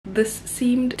this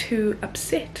seemed to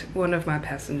upset one of my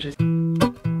passengers.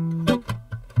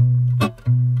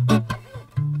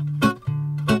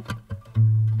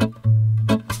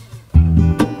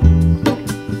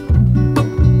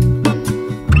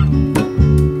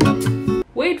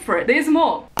 Wait for it, there's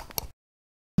more!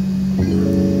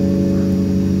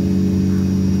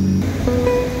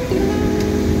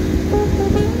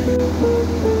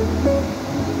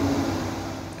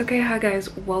 Okay, hi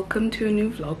guys, welcome to a new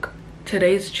vlog.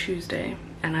 Today's Tuesday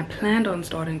and I planned on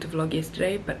starting to vlog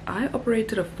yesterday, but I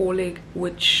operated a 4-leg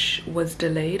which was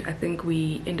delayed. I think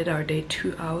we ended our day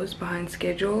 2 hours behind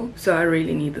schedule, so I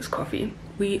really need this coffee.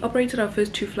 We operated our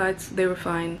first 2 flights, they were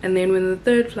fine, and then when the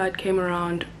 3rd flight came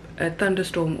around, a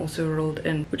thunderstorm also rolled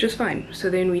in, which is fine. So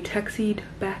then we taxied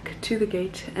back to the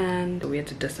gate and we had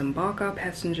to disembark our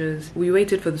passengers. We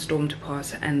waited for the storm to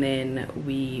pass and then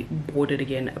we boarded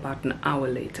again about an hour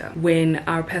later. When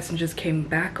our passengers came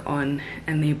back on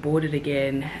and they boarded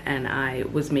again and I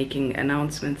was making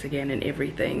announcements again and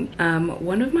everything,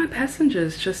 one of my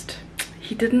passengers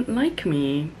he didn't like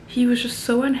me. He was just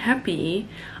so unhappy.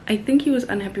 I think he was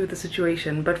unhappy with the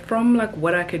situation, but from like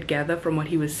what I could gather from what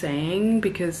he was saying,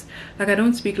 because like I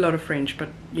don't speak a lot of French, but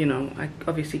you know, I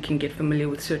obviously can get familiar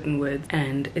with certain words,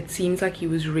 and it seems like he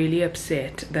was really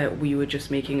upset that we were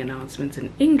just making announcements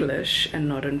in English and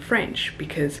not in French,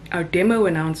 because our demo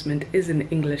announcement is in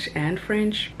English and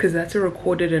French, because that's a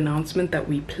recorded announcement that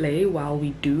we play while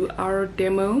we do our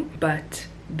demo. But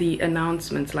the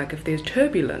announcements, like if there's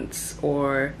turbulence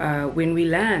or when we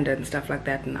land and stuff like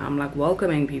that, and I'm like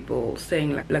welcoming people,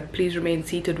 saying like please remain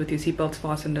seated with your seatbelts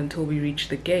fastened until we reach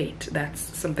the gate, that's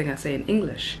something I say in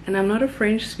English, and I'm not a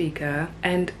French speaker.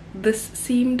 And this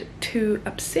seemed to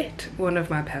upset one of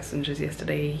my passengers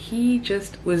yesterday. He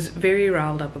just was very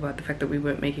riled up about the fact that we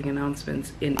weren't making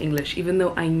announcements in English, even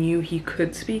though I knew he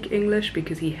could speak English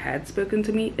because he had spoken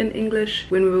to me in English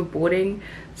when we were boarding.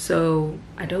 So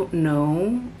I don't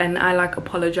know, and I like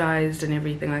apologized and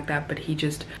everything like that, but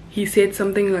he said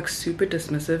something like super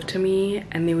dismissive to me,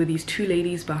 and there were these 2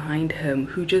 ladies behind him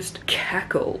who just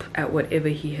cackled at whatever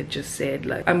he had just said.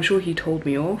 Like, I'm sure he told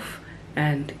me off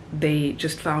and they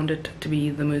just found it to be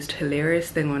the most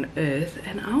hilarious thing on earth.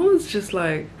 And I was just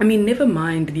like, I mean, never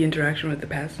mind the interaction with the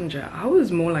passenger, I was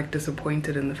more like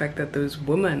disappointed in the fact that those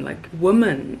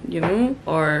women, you know,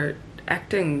 are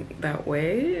acting that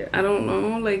way. I don't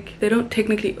know, like they don't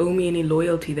technically owe me any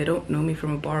loyalty, they don't know me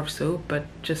from a bar of soap, but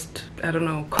just, I don't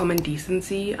know, common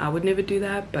decency, I would never do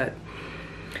that. But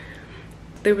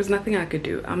there was nothing I could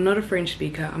do. I'm not a French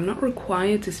speaker. I'm not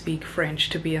required to speak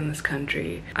French to be in this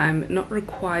country. I'm not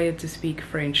required to speak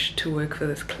French to work for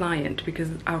this client because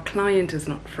our client is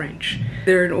not French.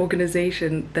 They're an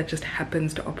organization that just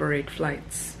happens to operate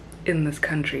flights in this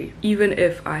country. Even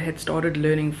if I had started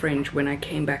learning French when I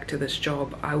came back to this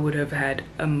job, I would have had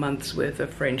a month's worth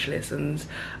of French lessons.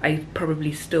 I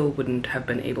probably still wouldn't have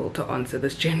been able to answer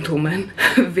this gentleman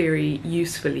very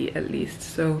usefully, at least.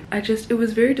 So it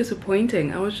was very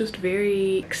disappointing. I was just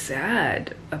very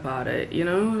sad about it, you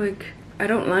know, like I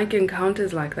don't like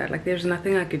encounters like that. Like there's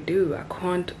nothing I could do. I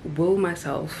can't will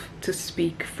myself to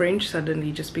speak French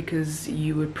suddenly just because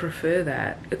you would prefer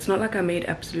that. It's not like I made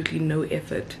absolutely no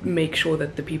effort to make sure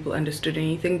that the people understood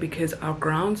anything, because our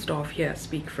ground staff here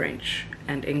speak French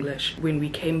and English. When we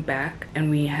came back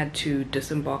and we had to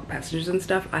disembark passengers and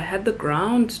stuff, I had the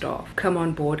ground staff come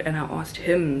on board and I asked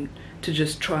him to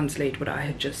just translate what I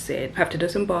had just said. Have to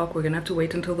disembark, we're gonna have to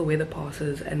wait until the weather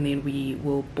passes and then we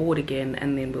will board again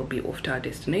and then we'll be off to our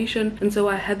destination. And so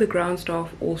I had the ground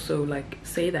staff also like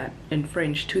say that in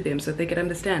French to them so they could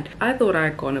understand. I thought I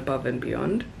had gone above and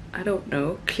beyond. I don't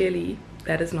know, clearly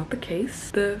that is not the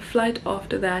case. The flight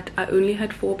after that, I only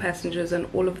had 4 passengers and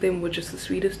all of them were just the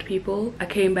sweetest people. I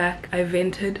came back, I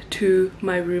vented to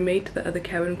my roommate, the other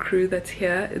cabin crew that's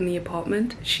here in the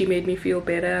apartment. She made me feel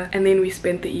better, and then we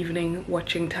spent the evening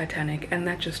watching Titanic, and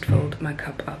that just filled my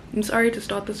cup up. I'm sorry to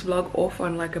start this vlog off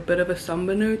on like a bit of a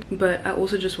somber note, but I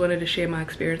also just wanted to share my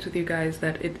experience with you guys,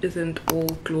 that it isn't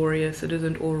all glorious, it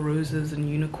isn't all roses and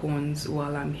unicorns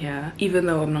while I'm here. Even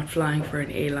though I'm not flying for an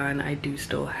airline, I do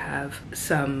still have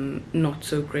some not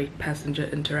so great passenger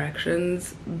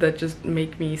interactions that just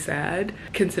make me sad,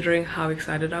 considering how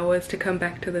excited I was to come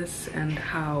back to this and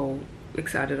how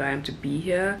excited I am to be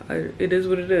here. It is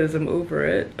what it is, I'm over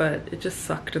it, but it just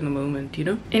sucked in the moment, you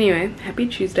know? Anyway, happy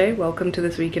Tuesday, welcome to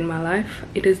this week in my life.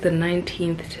 It is the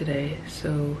 19th today,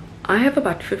 so I have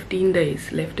about 15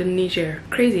 days left in Niger.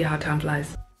 Crazy how time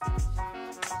flies.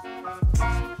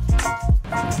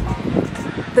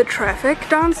 The traffic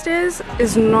downstairs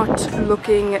is not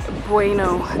looking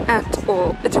bueno at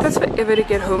all. It took us forever to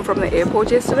get home from the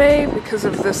airport yesterday because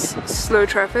of this slow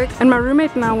traffic. And my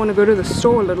roommate and I want to go to the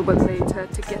store a little bit later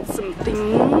to get some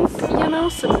things, you know,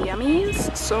 some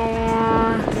yummies. So,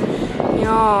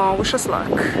 yeah, wish us luck.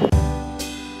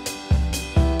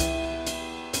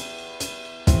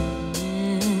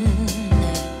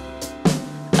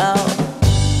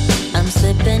 Oh, I'm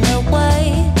slipping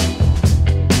away.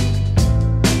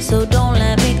 So don't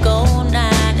let me go,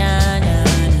 nah, nah,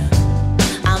 nah, nah.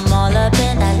 I'm all up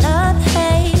in that love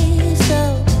haze.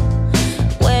 So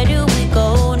where do we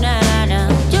go, nah, nah?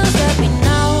 Just let me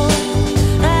know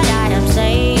that I am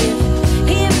safe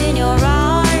here in your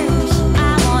arms.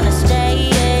 I wanna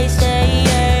stay,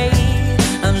 stay.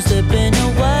 I'm slipping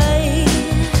away.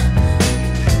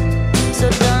 So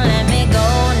don't let me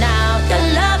go now. Your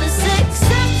love is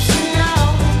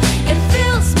exceptional. It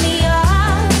fills me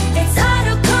up. It's out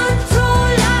of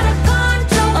control, out of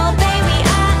control. Oh baby,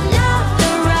 I love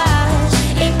the rush.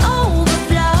 It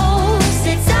overflows.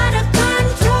 It's out of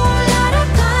control, out of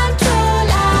control.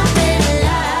 I'm in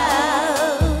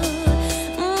love.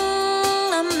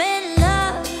 I'm in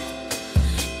love.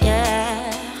 Yeah.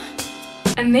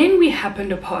 And then we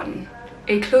happened upon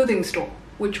a clothing store,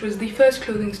 which was the first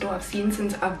clothing store I've seen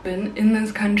since I've been in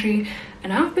this country,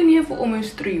 and I've been here for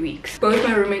almost 3 weeks. Both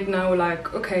my roommate and I were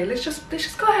like, okay, let's just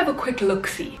go have a quick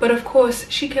look-see. But of course,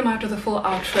 she came out with a full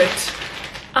outfit.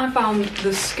 I found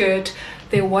the skirt.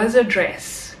 There was a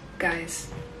dress, guys.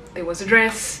 There was a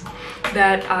dress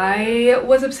that I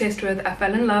was obsessed with. I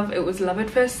fell in love. It was love at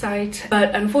first sight,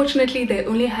 but unfortunately they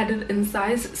only had it in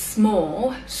size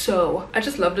small, so I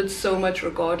just loved it so much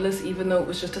regardless, even though it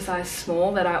was just a size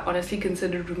small, that I honestly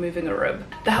considered removing a rib.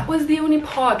 That was the only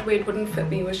part where it wouldn't fit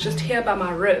me, was just here by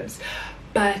my ribs.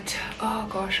 But oh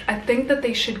gosh, I think that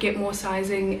they should get more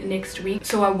sizing next week,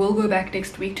 so I will go back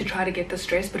next week to try to get this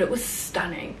dress. But it was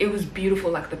stunning. It was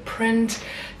beautiful, like the print,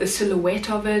 the silhouette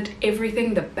of it,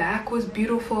 everything. The back was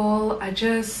beautiful. So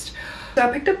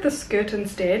I picked up the skirt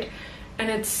instead, and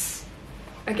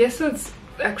I guess it's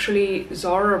actually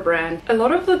Zara brand. A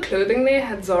lot of the clothing there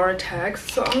had Zara tags,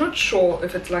 so I'm not sure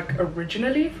if it's like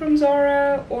originally from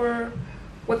Zara or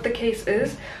what the case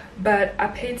is. But I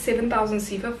paid 7,000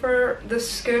 Sifa for this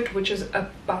skirt, which is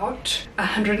about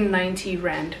 190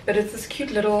 Rand. But it's this cute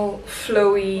little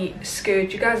flowy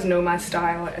skirt. You guys know my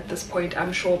style at this point,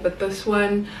 I'm sure. But this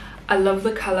one, I love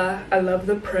the color, I love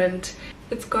the print.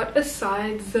 It's got a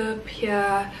side zip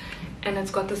here, and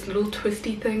it's got this little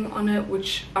twisty thing on it,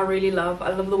 which I really love. I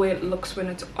love the way it looks when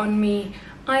it's on me.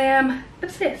 I am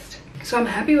obsessed. So I'm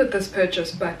happy with this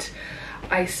purchase, but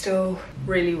I still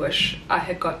really wish I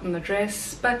had gotten the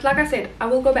dress. But like I said, I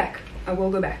will go back. I will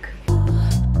go back. I'm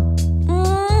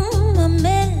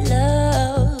in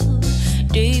love,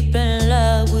 deep in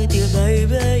love with you,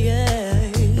 baby, yeah.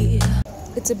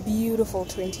 It's a beautiful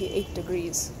 28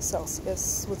 degrees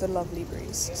Celsius with a lovely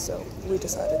breeze. So we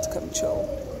decided to come chill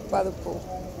by the pool.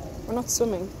 We're not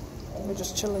swimming, we're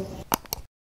just chilling.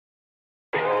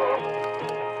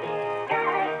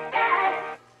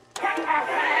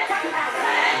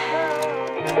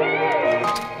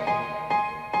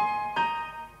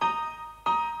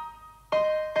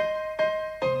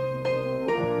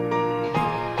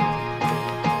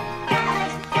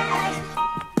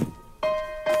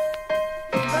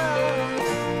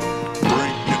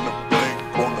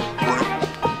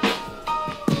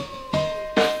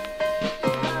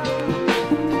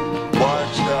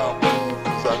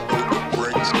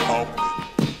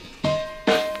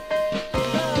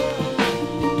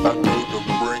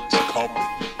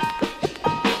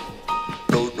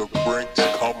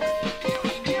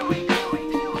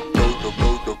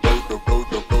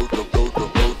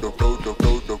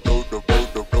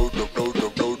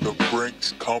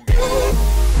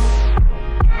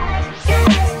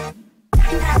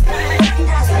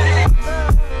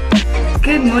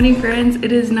 Good morning, friends.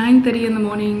 It is 9:30 in the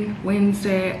morning,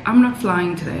 Wednesday. I'm not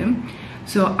flying today,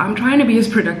 so I'm trying to be as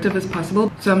productive as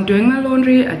possible. So I'm doing my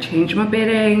laundry, I changed my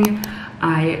bedding,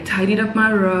 I tidied up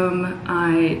my room,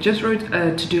 I just wrote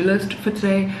a to-do list for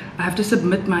today. I have to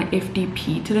submit my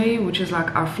FDP today, which is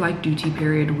like our flight duty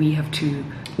period. We have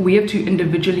to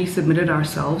individually submit it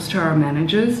ourselves to our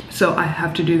managers. So I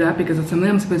have to do that because it's something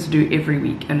I'm supposed to do every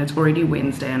week, and it's already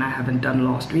Wednesday and I haven't done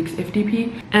last week's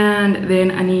FDP. And then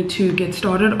I need to get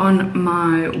started on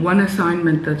my one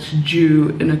assignment that's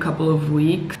due in a couple of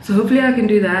weeks. So hopefully I can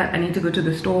do that. I need to go to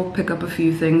the store, pick up a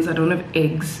few things. I don't have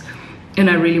eggs, and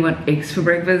I really want eggs for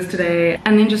breakfast today.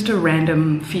 And then just a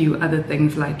random few other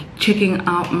things like checking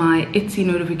out my Etsy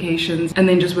notifications and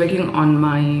then just working on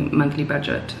my monthly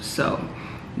budget. So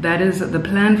that is the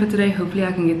plan for today. Hopefully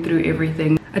I can get through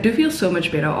everything. I do feel so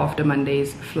much better after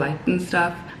Monday's flight and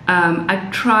stuff. I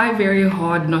try very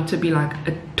hard not to be like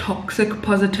a toxic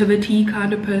positivity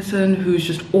kind of person who's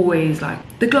just always like,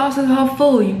 the glass is half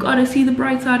full, you gotta see the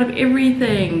bright side of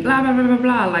everything, blah blah blah blah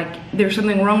blah, like there's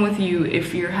something wrong with you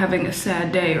if you're having a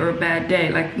sad day or a bad day.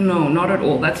 Like, no, not at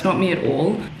all. That's not me at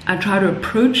all. I try to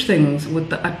approach things with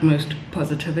the utmost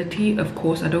positivity. Of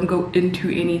course, I don't go into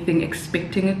anything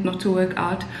expecting it not to work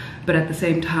out, but at the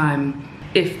same time,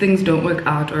 if things don't work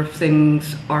out or if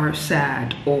things are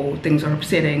sad or things are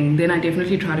upsetting, then I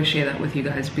definitely try to share that with you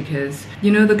guys, because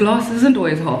you know, the glass isn't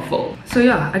always half full. So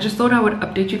yeah, I just thought I would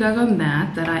update you guys on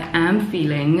that I am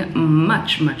feeling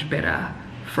much better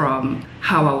from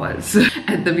how I was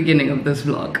at the beginning of this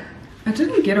vlog. I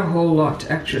didn't get a whole lot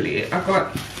actually. I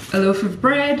got a loaf of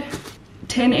bread,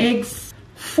 10 eggs,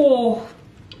 4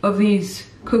 of these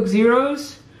Coke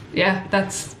Zeros. Yeah,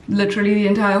 that's literally the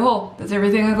entire haul. That's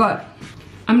everything I got.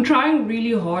 I'm trying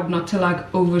really hard not to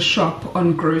like overshop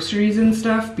on groceries and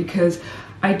stuff, because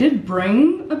I did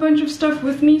bring a bunch of stuff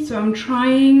with me, so I'm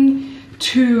trying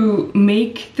to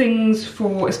make things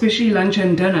for especially lunch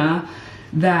and dinner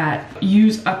that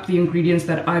use up the ingredients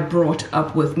that I brought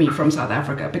up with me from South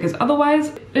Africa, because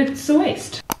otherwise it's a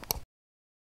waste.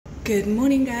 Good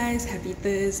morning guys, happy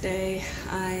Thursday.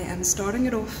 I am starting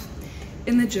it off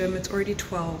in the gym. It's already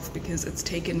 12 because it's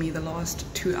taken me the last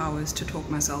 2 hours to talk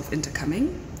myself into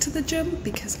coming to the gym,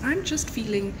 because I'm just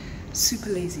feeling super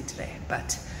lazy today.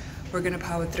 But we're gonna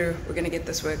power through. We're gonna get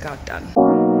this workout done.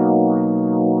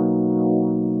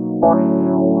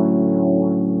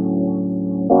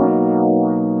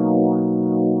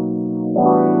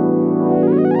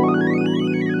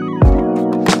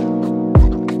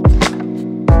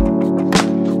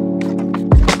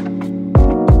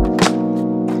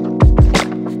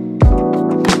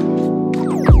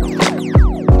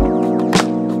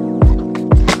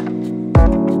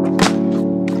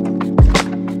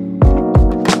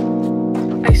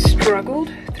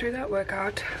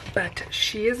 Workout, but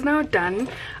she is now done.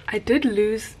 I did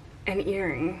lose an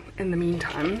earring in the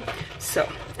meantime, so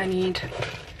I need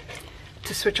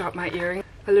to switch out my earring.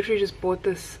 I literally just bought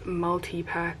this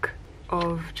multi-pack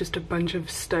of just a bunch of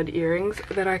stud earrings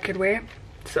that I could wear,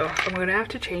 so I'm gonna have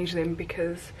to change them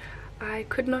because I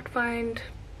could not find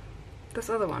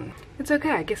this other one. It's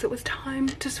okay, I guess it was time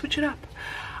to switch it up.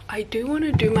 I do want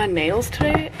to do my nails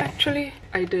today actually.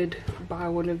 I did buy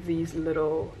one of these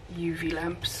little UV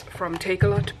lamps from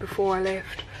Take-A-Lot before I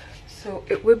left, so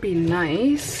it would be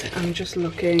nice. I'm just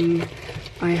looking.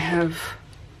 I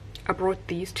brought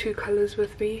these 2 colors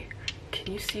with me.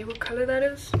 Can you see what color that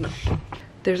is? No.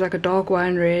 There's like a dark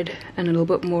wine red and a little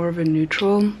bit more of a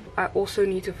neutral. I also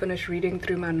need to finish reading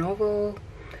through my novel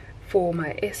for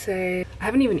my essay. I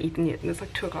haven't even eaten yet and it's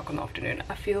like 2 o'clock in the afternoon.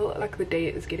 I feel like the day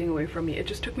is getting away from me. It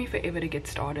just took me forever to get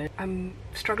started. I'm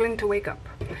struggling to wake up,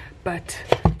 but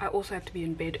I also have to be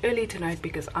in bed early tonight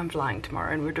because I'm flying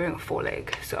tomorrow and we're doing a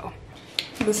 4-leg. So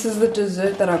this is the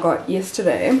dessert that I got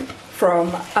yesterday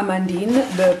from Amandine,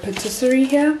 the patisserie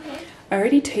here. I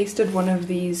already tasted one of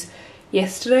these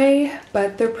yesterday,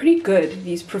 but they're pretty good,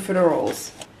 these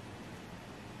profiteroles.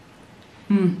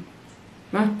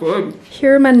 That's good.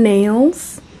 Here are my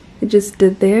nails. I just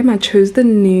did them. I chose the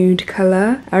nude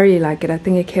color. I really like it. I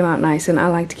think it came out nice and I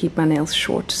like to keep my nails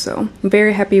short, so I'm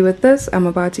very happy with this. I'm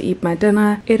about to eat my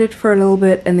dinner, edit for a little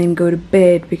bit and then go to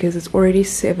bed because it's already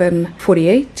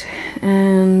 7:48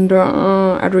 and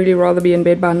I'd really rather be in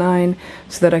bed by 9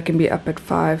 so that I can be up at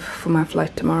 5 for my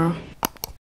flight tomorrow.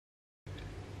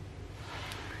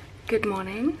 Good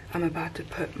morning. I'm about to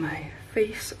put my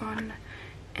face on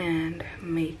and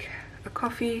make a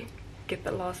coffee, get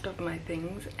the last of my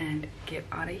things and get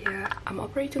out of here. I'm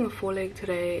operating a 4-leg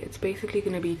today. It's basically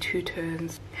going to be 2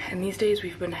 turns, and these days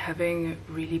we've been having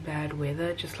really bad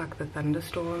weather, just like the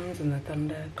thunderstorms and the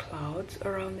thunder clouds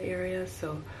around the area,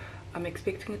 so I'm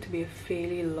expecting it to be a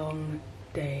fairly long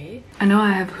day. I know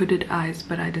I have hooded eyes,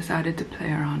 but I decided to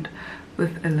play around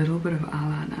with a little bit of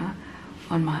eyeliner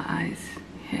on my eyes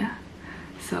here,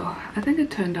 so I think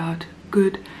it turned out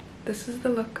good. This is the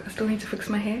look. I still need to fix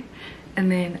my hair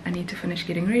and then I need to finish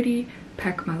getting ready,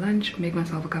 pack my lunch, make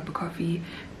myself a cup of coffee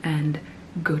and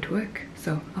go to work.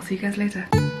 So I'll see you guys later.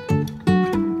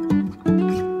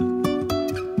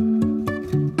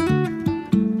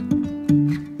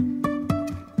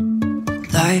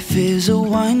 Life is a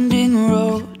winding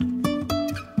road,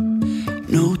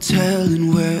 no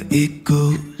telling where it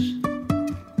goes.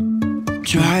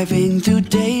 Driving through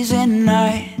days and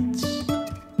nights,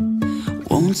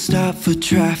 won't stop for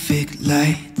traffic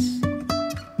lights.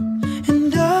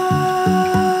 And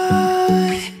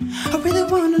I really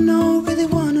wanna know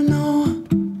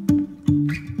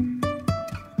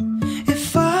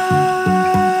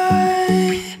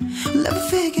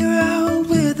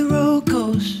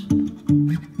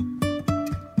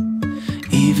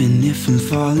Even if I'm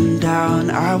falling down,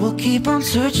 I will keep on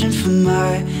searching for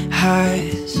my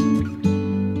highs.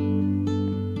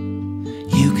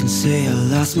 You can say I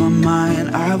lost my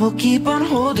mind, I will keep on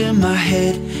holding my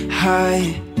head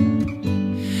high.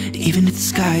 Even if the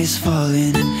sky is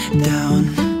falling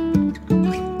down.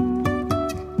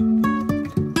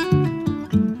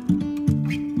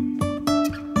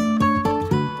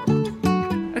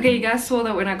 Okay, you guys saw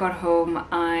that when I got home,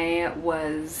 I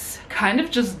was kind of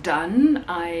just done.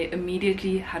 I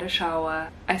immediately had a shower.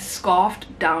 I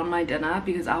scarfed down my dinner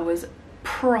because I was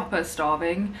proper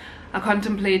starving. I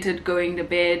contemplated going to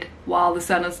bed while the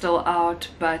sun is still out,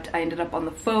 but I ended up on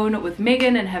the phone with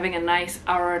Megan and having a nice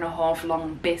hour-and-a-half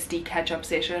long bestie catch-up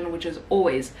session, which is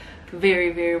always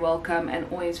very, very welcome and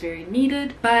always very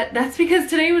needed. But that's because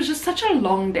today was just such a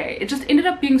long day. It just ended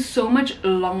up being so much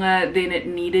longer than it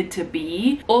needed to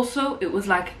be. Also, it was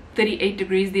like 38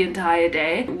 degrees the entire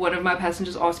day. One of my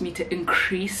passengers asked me to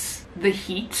increase the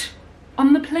heat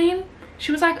on the plane.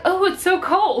 She was like, oh, it's so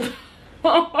cold.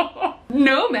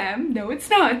 No ma'am, no it's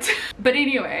not. But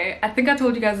anyway, I think I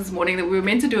told you guys this morning that we were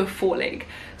meant to do a 4-leg.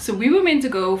 So we were meant to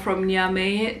go from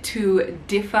Niamey to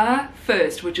Diffa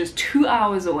first, which is 2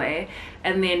 hours away,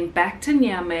 and then back to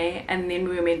Niamey, and then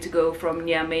we were meant to go from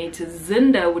Niamey to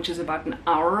Zinda, which is about an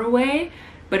hour away,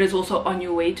 but is also on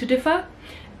your way to Diffa,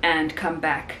 and come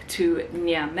back to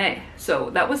Niamey.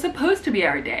 So that was supposed to be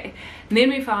our day. And then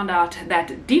we found out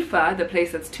that Diffa, the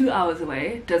place that's 2 hours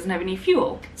away, doesn't have any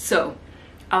fuel. So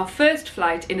our first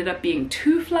flight ended up being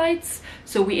 2 flights,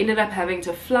 so we ended up having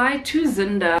to fly to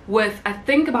Zinda with I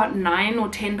think about 9 or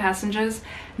 10 passengers,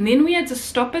 and then we had to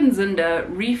stop in Zinda,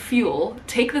 refuel,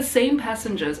 take the same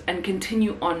passengers and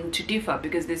continue on to Diffa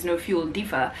because there's no fuel in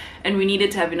Diffa, and we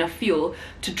needed to have enough fuel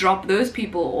to drop those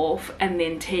people off and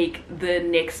then take the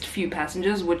next few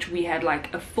passengers, which we had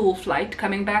like a full flight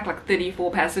coming back, like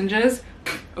 34 passengers.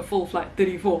 A full flight,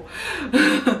 34.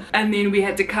 And then we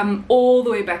had to come all the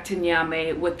way back to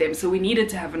Niamey with them, so we needed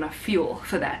to have enough fuel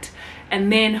for that.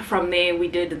 And then from there we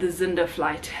did the Zinda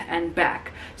flight and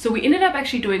back. So we ended up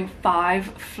actually doing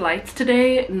 5 flights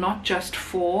today, not just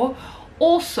 4.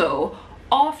 Also,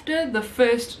 after the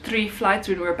first 3 flights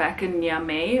when we were back in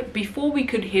Niamey, before we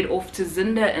could head off to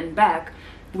Zinda and back,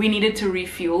 we needed to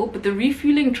refuel, but the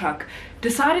refueling truck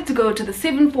decided to go to the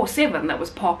 747 that was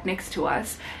parked next to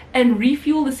us and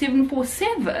refuel the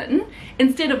 747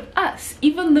 instead of us,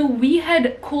 even though we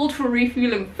had called for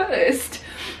refueling first.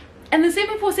 And the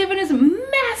 747 is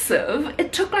massive.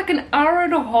 It took like an hour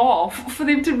and a half for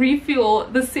them to refuel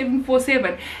the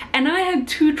 747, and I had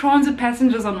 2 transit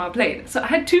passengers on my plane, so I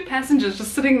had 2 passengers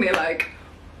just sitting there like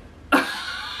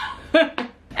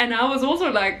and I was also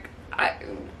like,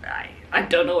 I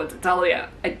don't know what to tell you.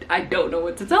 I don't know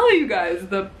what to tell you guys.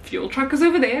 The fuel truck is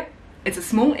over there. It's a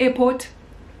small airport.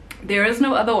 There is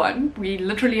no other one. We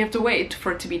literally have to wait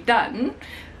for it to be done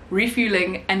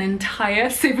refueling an entire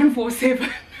 747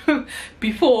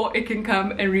 before it can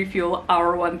come and refuel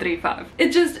our 135.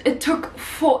 It took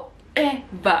forever.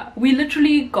 We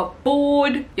literally got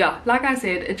bored. Yeah, like I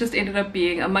said, it just ended up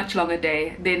being a much longer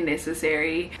day than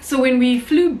necessary. So when we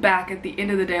flew back at the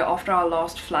end of the day after our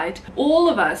last flight, all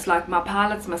of us, like my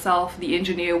pilots, myself, the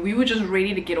engineer, we were just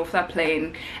ready to get off that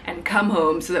plane and come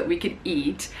home so that we could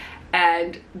eat.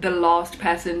 And the last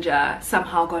passenger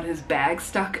somehow got his bag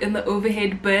stuck in the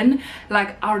overhead bin.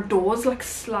 Like our doors like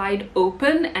slide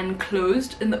open and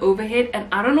closed in the overhead, and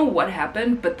I don't know what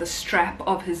happened, but the strap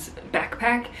of his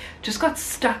backpack just got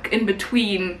stuck in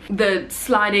between the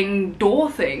sliding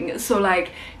door thing. So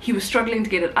like he was struggling to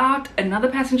get it out. Another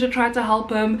passenger tried to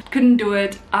help him, couldn't do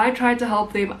it. I tried to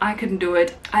help them, I couldn't do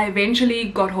it. I eventually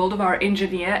got hold of our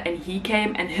engineer and he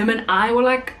came, and him and I were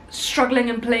like struggling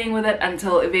and playing with it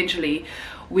until eventually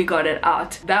we got it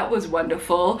out. That was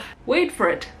wonderful. Wait for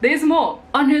it, there's more.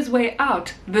 On his way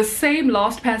out, the same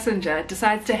last passenger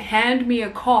decides to hand me a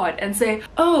card and say,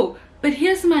 oh, but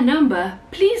here's my number,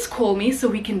 please call me so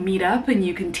we can meet up and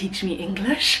you can teach me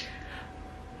English.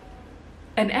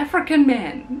 An African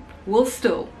man will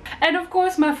still. And of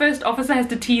course my first officer has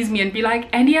to tease me and be like,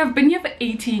 Andy, I've been here for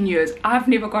 18 years. I've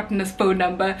never gotten his phone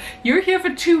number. You're here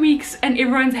for 2 weeks and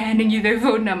everyone's handing you their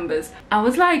phone numbers. I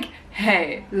was like,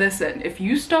 hey, listen, if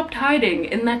you stopped hiding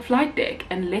in that flight deck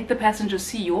and let the passengers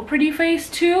see your pretty face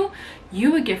too,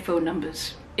 you would get phone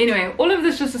numbers. Anyway, all of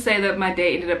this just to say that my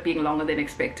day ended up being longer than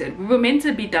expected. We were meant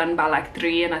to be done by like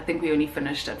 3 and I think we only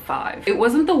finished at 5. It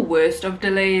wasn't the worst of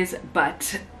delays,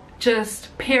 but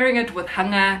just pairing it with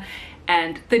hunger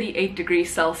and 38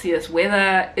 degrees Celsius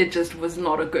weather, it just was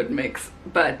not a good mix.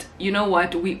 But you know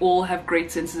what, we all have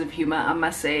great senses of humor, I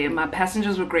must say. My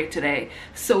passengers were great today,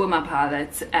 so were my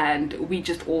pilots, and we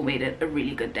just all made it a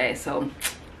really good day. So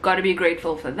gotta be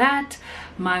grateful for that.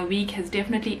 My week has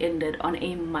definitely ended on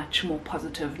a much more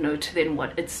positive note than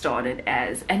what it started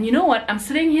as. And you know what? I'm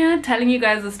sitting here telling you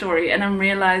guys a story and I'm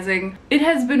realizing it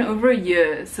has been over a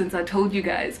year since I told you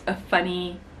guys a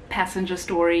funny passenger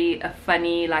story, a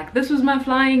funny, like, this was my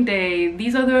flying day,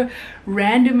 these are the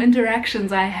random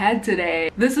interactions I had today.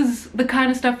 This is the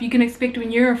kind of stuff you can expect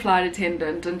when you're a flight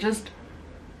attendant, and just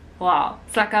wow,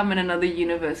 it's like I'm in another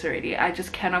universe already. I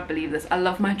just cannot believe this. I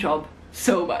love my job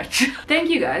so much. Thank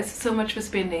you guys so much for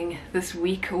spending this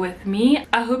week with me.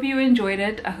 I hope you enjoyed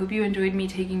it. I hope you enjoyed me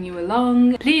taking you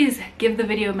along. Please give the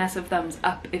video a massive thumbs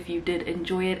up if you did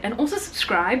enjoy it, and also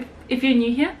subscribe if you're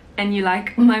new here and you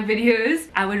like my videos.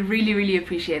 I would really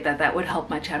appreciate that. That would help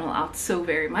my channel out so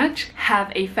very much.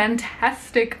 Have a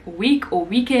fantastic week or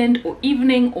weekend or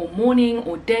evening or morning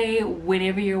or day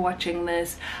whenever you're watching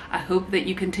this. I hope that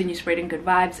you continue spreading good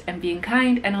vibes and being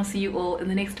kind, and I'll see you all in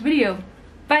the next video.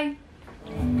 Bye.